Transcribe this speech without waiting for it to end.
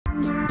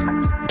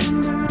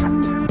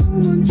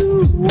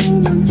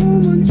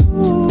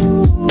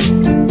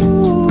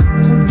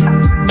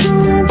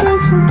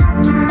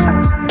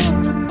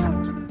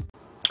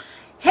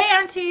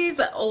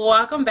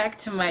welcome back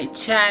to my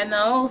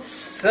channel.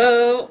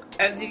 So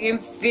as you can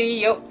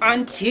see, your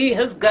auntie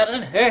has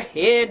gotten her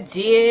hair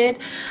did.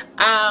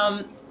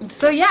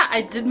 So yeah,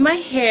 I did my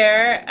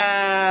hair,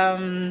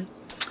 and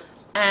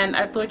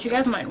I thought you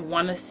guys might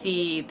want to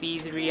see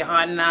these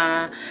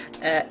Rihanna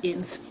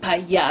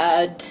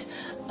inspired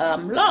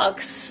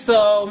locks.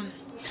 So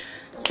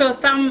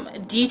some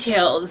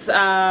details.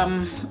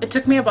 It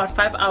took me about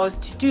 5 hours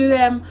to do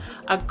them.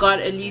 I got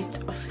at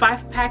least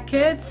 5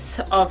 packets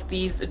of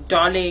these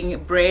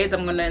darling braids.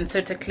 I'm gonna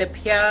insert a clip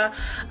here.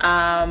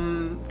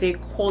 They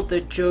called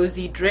the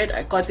Jozi dread.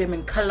 I got them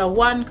in color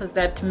 1 because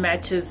that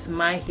matches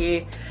my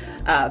hair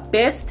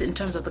best in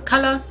terms of the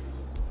color.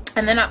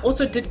 And then I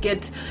also did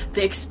get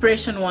the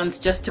expression ones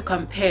just to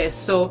compare.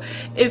 So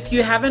if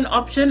you have an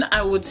option,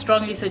 I would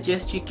strongly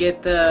suggest you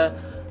get the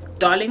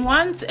darling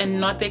ones and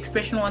not the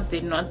expression ones.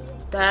 They're not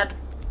that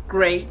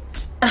great.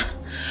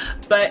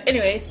 But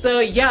anyway, so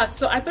yeah,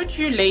 so I thought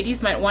you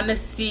ladies might want to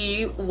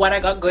see what I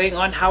got going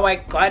on, how I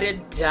got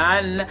it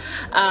done,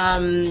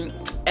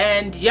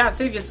 and yeah,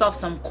 save yourself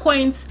some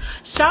coins.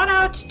 Shout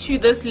out to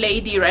this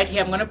lady right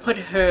here. I'm gonna put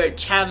her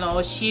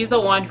channel. She's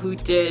the one who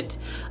did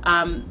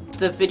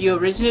the video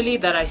originally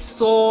that I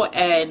saw,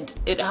 and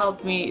it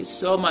helped me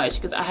so much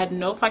because I had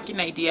no fucking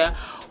idea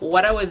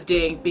what I was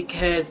doing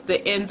because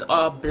the ends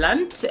are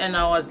blunt and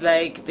I was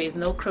like, there's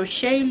no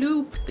crochet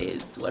loop,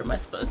 what am I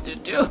supposed to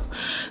do?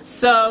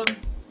 So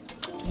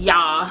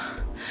yeah,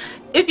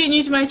 if you're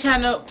new to my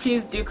channel,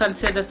 please do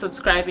consider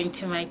subscribing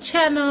to my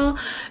channel.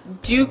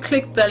 Do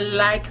click the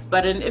like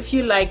button if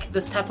you like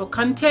this type of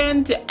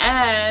content,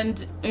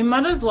 and you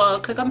might as well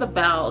click on the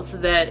bell so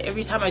that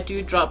every time I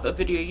do drop a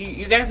video,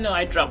 you guys know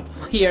I drop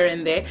here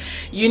and there,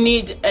 you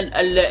need an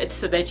alert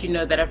so that you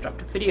know that I've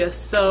dropped a video.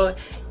 So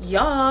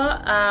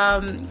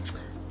yeah,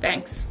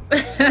 thanks.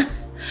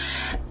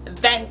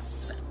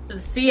 Thanks,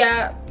 see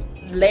ya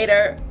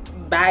later,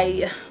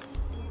 bye.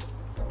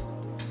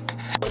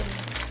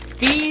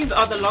 These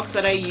are the locks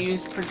that I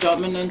use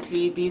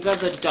predominantly. These are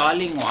the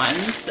darling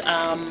ones.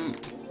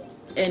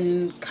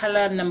 In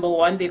color number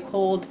 1, they're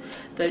called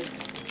the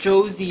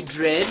Jozi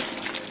dread.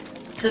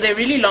 So they're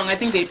really long. I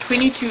think they're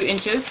 22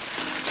 inches.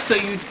 So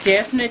you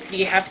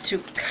definitely have to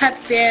cut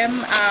them.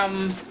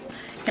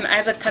 You can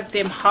either cut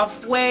them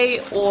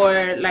halfway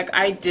or like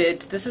I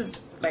did. This is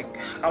like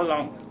how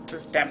long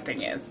this damn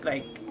thing is.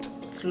 Like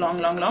it's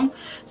long.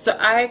 So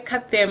I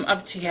cut them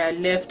up to here. I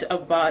left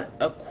about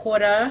a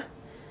quarter.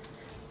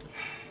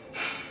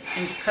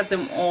 And you cut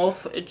them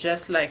off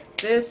just like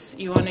this.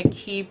 You want to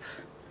keep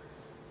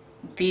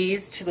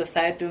these to the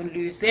side, don't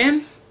lose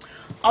them.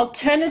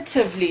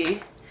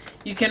 Alternatively,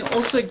 you can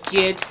also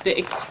get the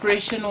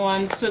expression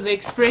ones. So the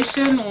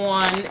expression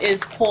one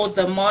is called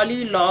the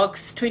Marley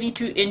Locks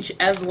 22 inch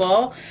as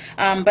well,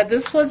 but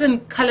this was in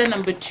color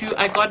number 2.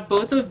 I got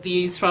both of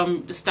these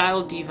from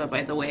stylediva,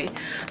 by the way.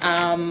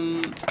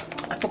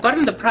 I've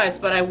forgotten the price,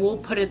 but I will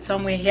put it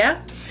somewhere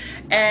here.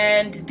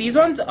 And these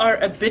ones are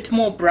a bit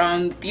more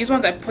brown. These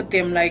ones I put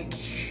them like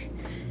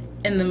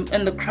in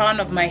the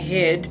crown of my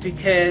head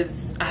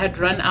because I had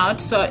run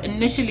out. So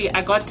initially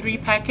I got 3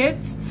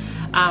 packets,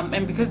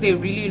 and because they're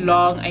really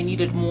long I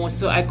needed more,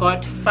 so I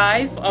got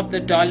 5 of the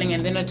darling,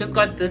 and then I just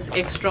got this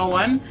extra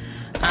one,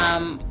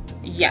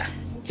 yeah,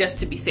 just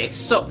to be safe.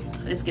 So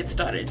let's get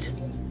started.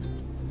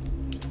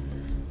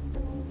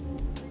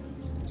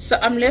 So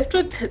I'm left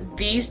with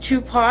these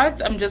 2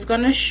 parts. I'm just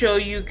gonna show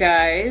you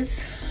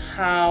guys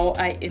how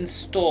I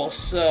install.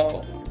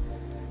 So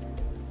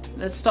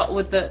let's start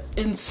with the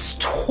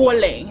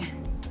installing.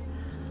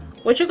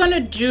 What you're gonna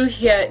do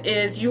here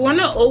is you want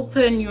to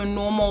open your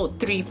normal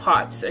 3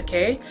 parts,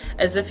 okay,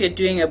 as if you're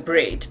doing a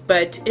braid,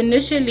 but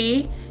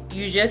initially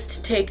you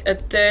just take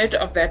 1/3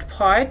 of that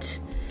part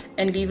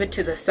and leave it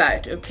to the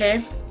side,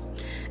 okay,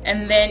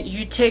 and then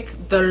you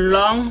take the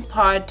long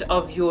part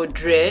of your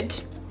dread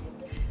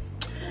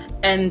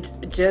and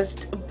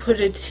just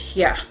put it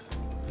here.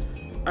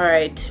 All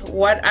right,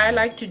 what I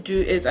like to do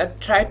is I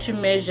try to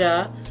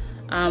measure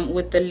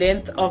with the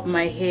length of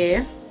my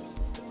hair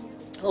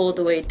all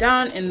the way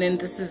down, and then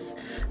this is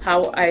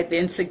how I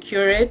then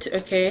secure it,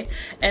 okay.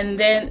 And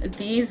then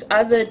these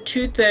other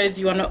 2/3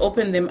 you want to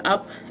open them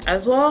up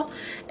as well,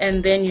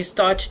 and then you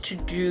start to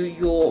do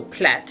your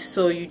plait.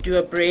 So you do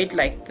a braid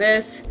like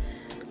this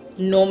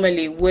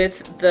normally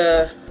with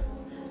the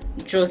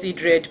Jozi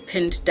dread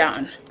pinned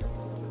down.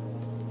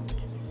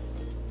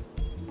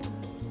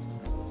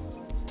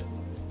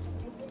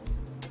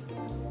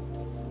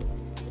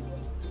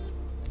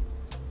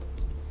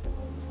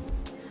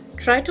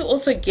 Try to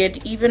also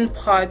get even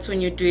parts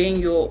when you're doing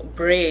your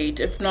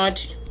braid. If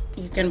not,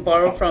 you can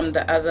borrow from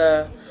the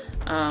other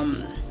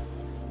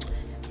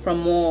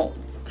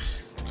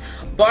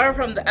borrow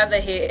from the other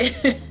hair.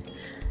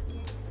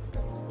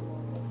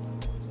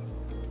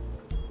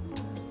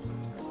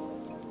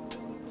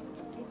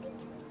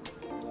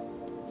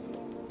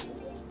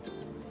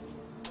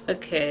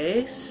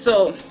 Okay,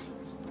 so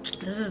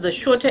this is the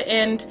shorter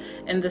end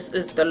and this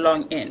is the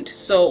long end.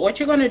 So what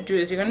you're going to do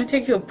is you're going to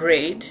take your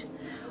braid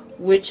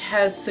which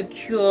has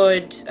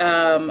secured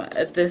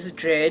this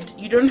dread.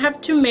 You don't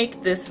have to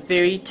make this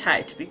very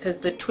tight because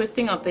the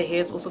twisting of the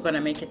hair is also going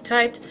to make it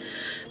tight.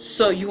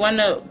 So you want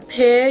to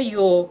pair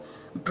your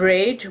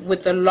braid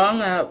with the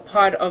longer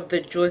part of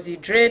the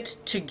Jozi dread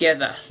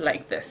together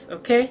like this,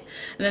 okay?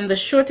 And then the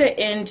shorter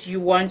end, you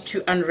want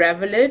to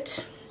unravel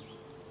it,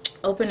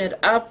 open it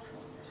up,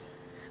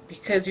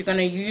 because you're going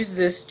to use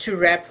this to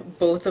wrap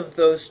both of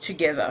those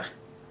together.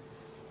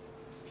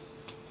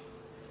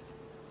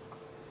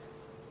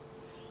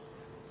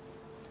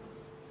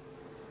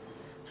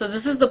 So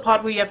this is the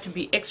part where you have to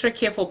be extra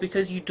careful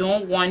because you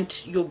don't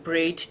want your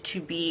braid to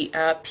be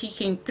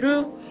peeking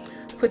through.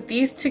 Put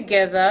these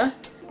together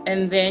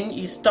and then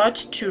you start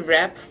to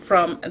wrap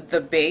from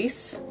the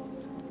base.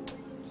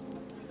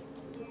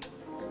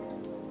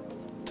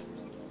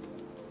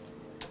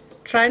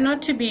 Try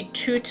not to be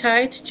too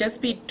tight,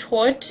 just be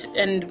taut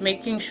and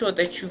making sure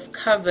that you've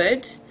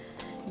covered.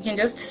 You can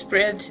just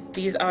spread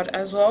these out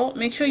as well.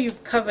 Make sure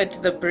you've covered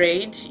the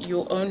braid,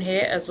 your own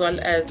hair, as well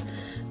as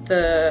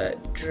the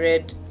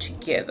dread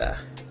together.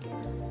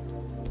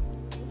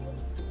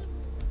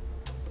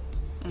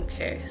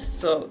 Okay,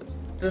 so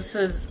this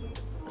is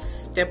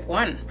step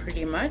one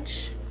pretty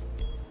much.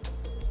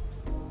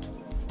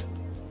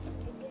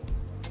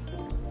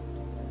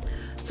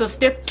 So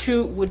step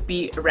two would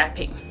be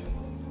wrapping.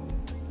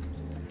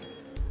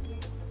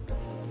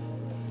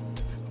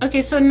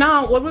 Okay, so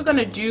now what we're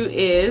gonna do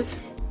is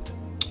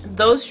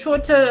those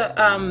shorter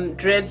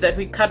dreads that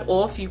we cut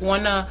off, you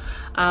wanna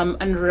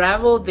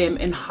unravel them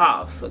in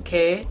half,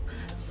 okay?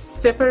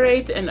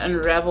 Separate and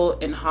unravel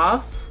in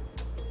half.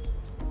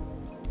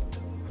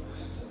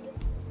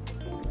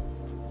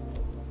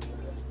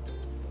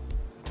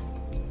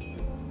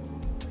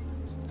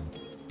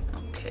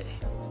 Okay.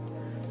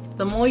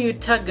 The more you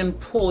tug and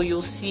pull,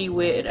 you'll see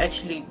where it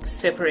actually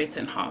separates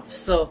in half.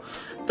 So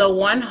the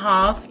one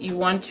half you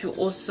want to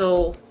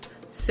also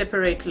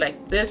separate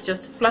like this,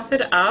 just fluff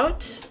it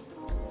out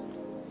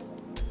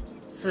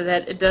so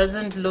that it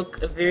doesn't look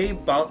very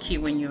bulky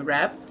when you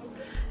wrap,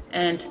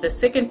 and the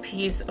second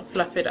piece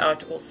fluff it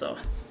out also.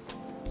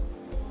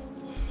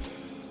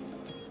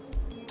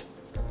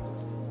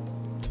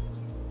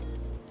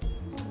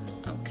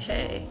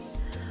 Okay,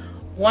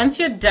 once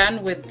you're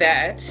done with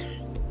that,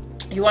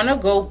 you want to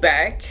go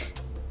back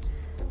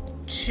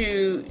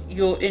to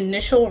your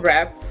initial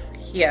wrap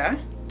here.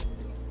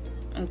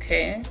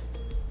 Okay,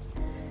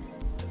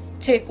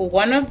 take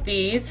one of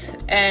these,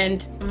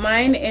 and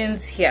mine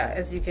ends here.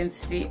 As you can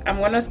see, I'm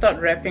gonna start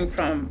wrapping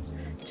from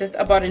just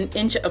about an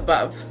inch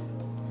above.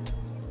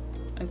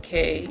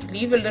 Okay,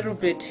 leave a little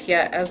bit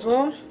here as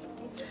well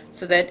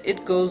so that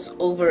it goes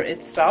over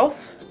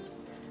itself.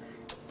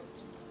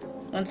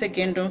 Once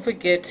again, don't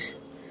forget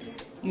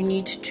you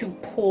need to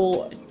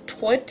pull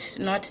taut,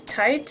 not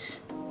tight.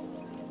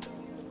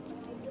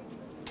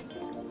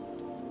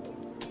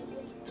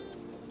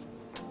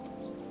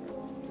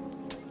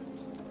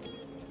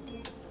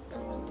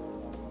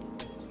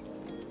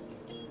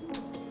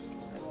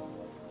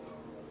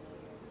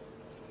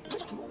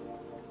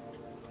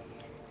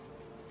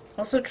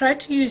 Also try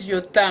to use your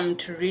thumb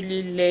to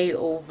really lay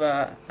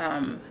over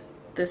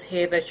this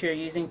hair that you're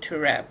using to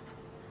wrap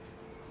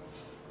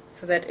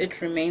so that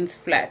it remains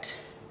flat.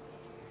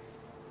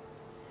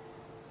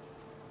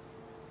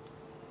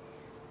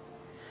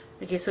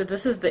 Okay, so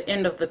this is the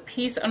end of the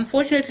piece.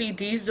 Unfortunately,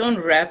 these don't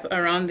wrap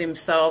around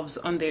themselves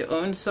on their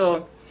own, so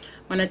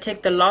I'm going to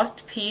take the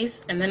last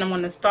piece and then I'm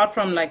going to start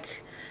from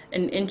like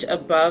an inch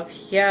above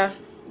here,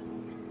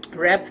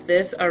 wrap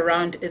this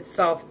around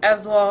itself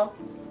as well,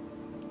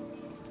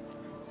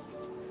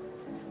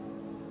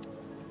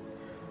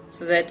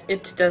 so that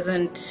it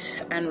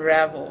doesn't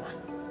unravel.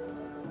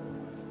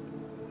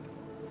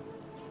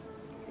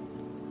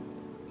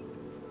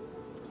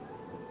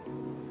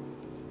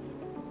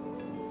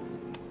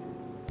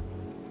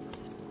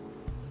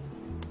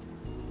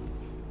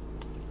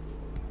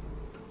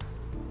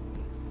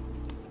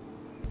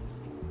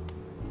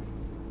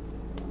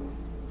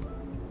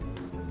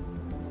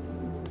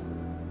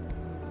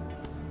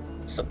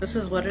 So this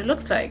is what it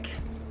looks like.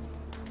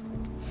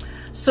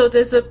 So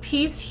there's a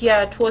piece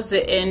here towards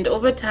the end.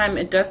 Over time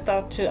it does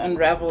start to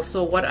unravel,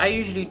 so what I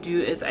usually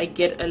do is I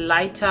get a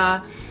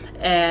lighter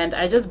and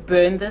I just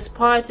burn this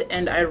part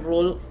and I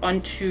roll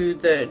onto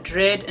the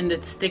dread and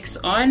it sticks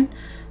on.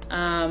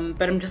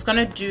 But I'm just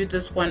gonna do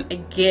this one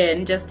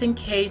again just in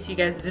case you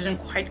guys didn't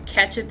quite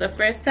catch it the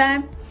first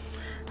time.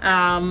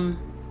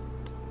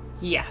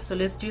 Yeah, so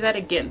let's do that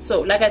again.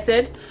 So like I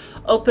said,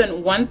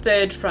 open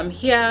 1/3 from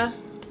here,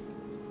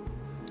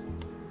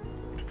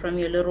 from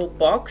your little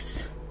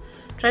box.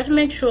 Try to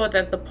make sure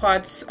that the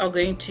parts are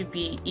going to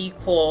be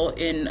equal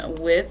in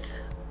width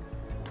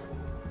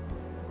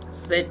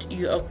so that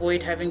you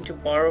avoid having to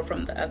borrow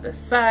from the other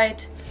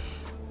side.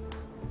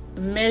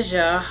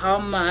 Measure how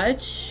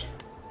much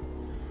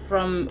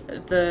from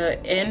the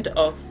end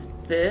of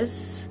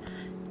this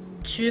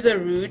to the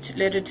root.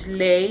 Let it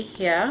lay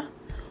here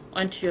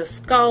onto your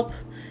scalp,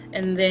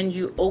 and then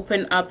you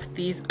open up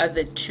these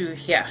other two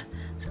here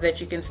so that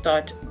you can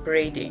start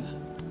braiding.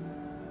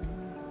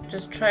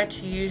 just try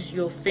to use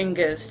your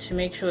fingers to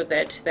make sure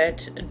that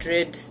that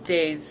dread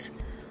stays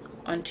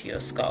onto your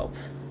scalp.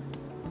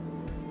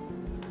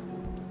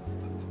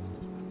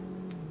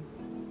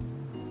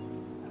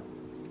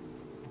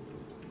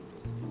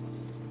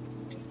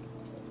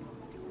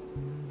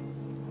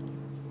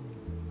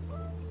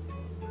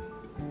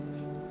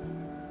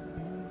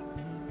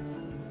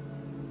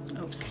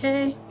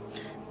 Okay,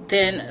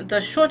 then the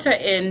shorter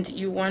end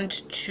you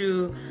want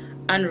to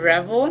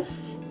unravel.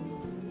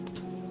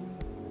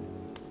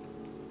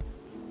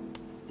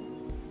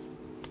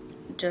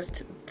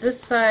 Just this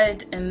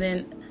side, and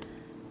then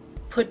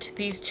put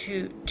these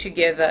two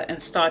together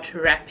and start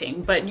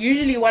wrapping. But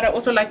usually what I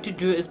also like to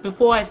do is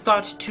before I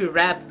start to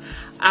wrap,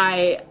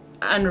 I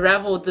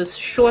unravel this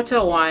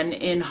shorter one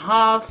in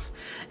half,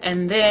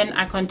 and then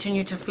I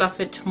continue to fluff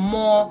it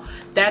more.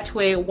 That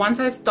way once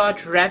I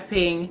start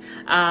wrapping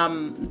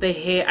the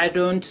hair, I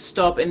don't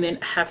stop and then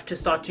have to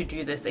start to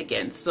do this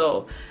again.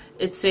 So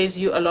it saves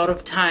you a lot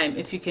of time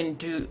if you can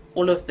do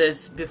all of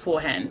this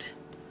beforehand.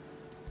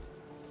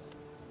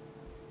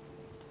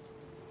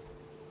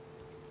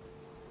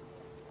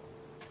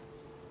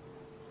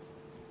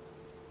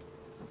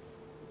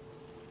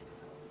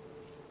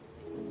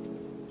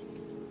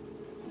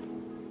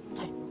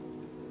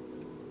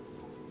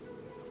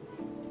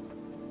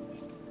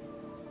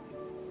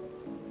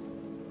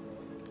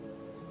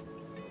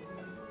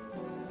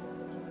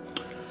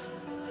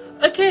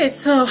 Okay,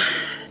 so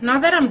now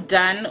that I'm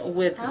done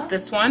with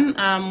this one,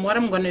 what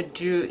I'm gonna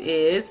do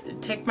is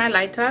take my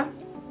lighter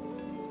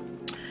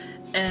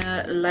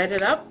and light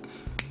it up.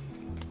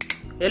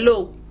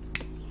 Hello.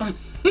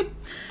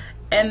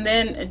 And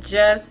then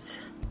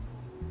just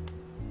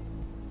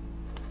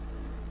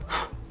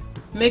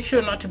make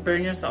sure not to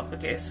burn yourself.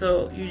 Okay,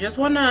 so you just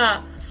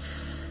wanna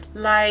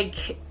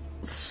like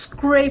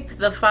scrape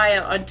the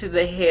fire onto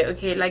the hair.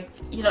 Okay, like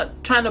you're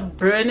not trying to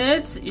burn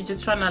it, you're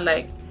just trying to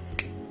like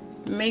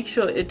make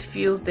sure it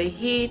feels the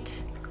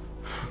heat,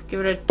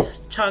 give it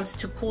a chance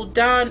to cool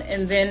down,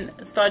 and then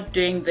start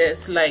doing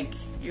this like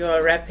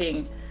you're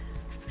wrapping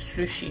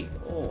sushi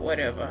or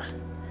whatever.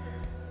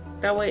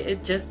 That way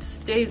it just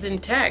stays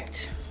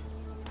intact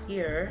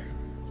here.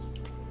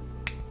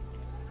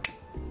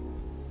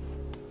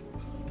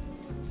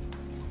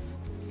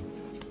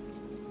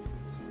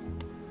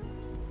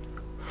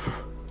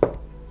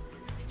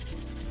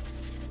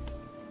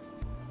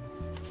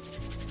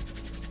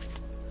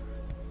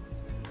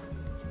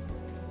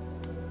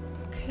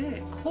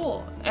 Okay,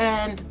 cool,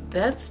 and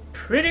that's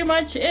pretty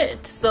much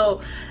it.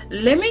 So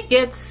let me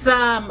get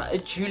some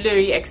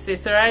jewelry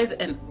accessorized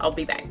and I'll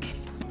be back.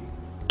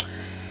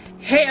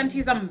 Hey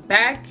aunties, I'm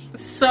back.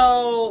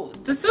 So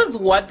this is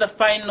what the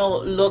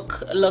final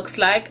look looks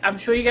like. I'm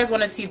sure you guys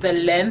want to see the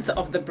length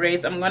of the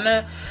braids. I'm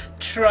gonna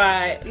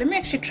try, let me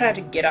actually try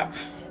to get up.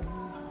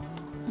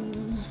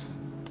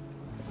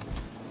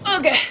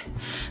 Okay,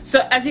 so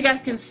as you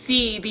guys can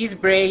see, these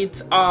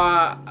braids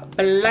are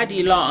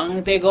bloody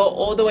long. They go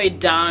all the way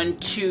down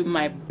to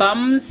my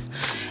bums,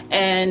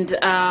 and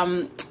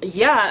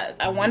yeah,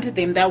 I wanted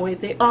them that way.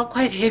 They are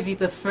quite heavy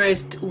the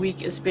first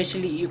week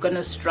especially. You're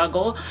gonna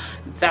struggle,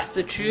 that's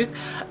the truth.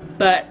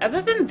 But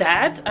other than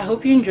that, I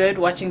hope you enjoyed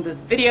watching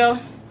this video,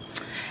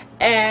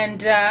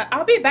 and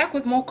I'll be back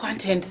with more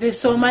content. There's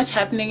so much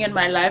happening in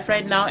my life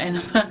right now,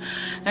 and I'm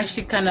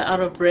actually kind of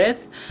out of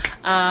breath.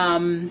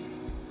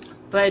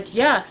 But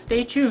yeah,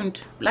 stay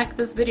tuned, like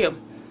this video,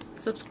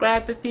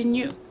 subscribe if you're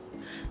new,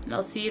 and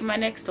I'll see you in my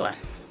next one.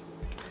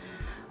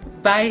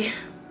 Bye.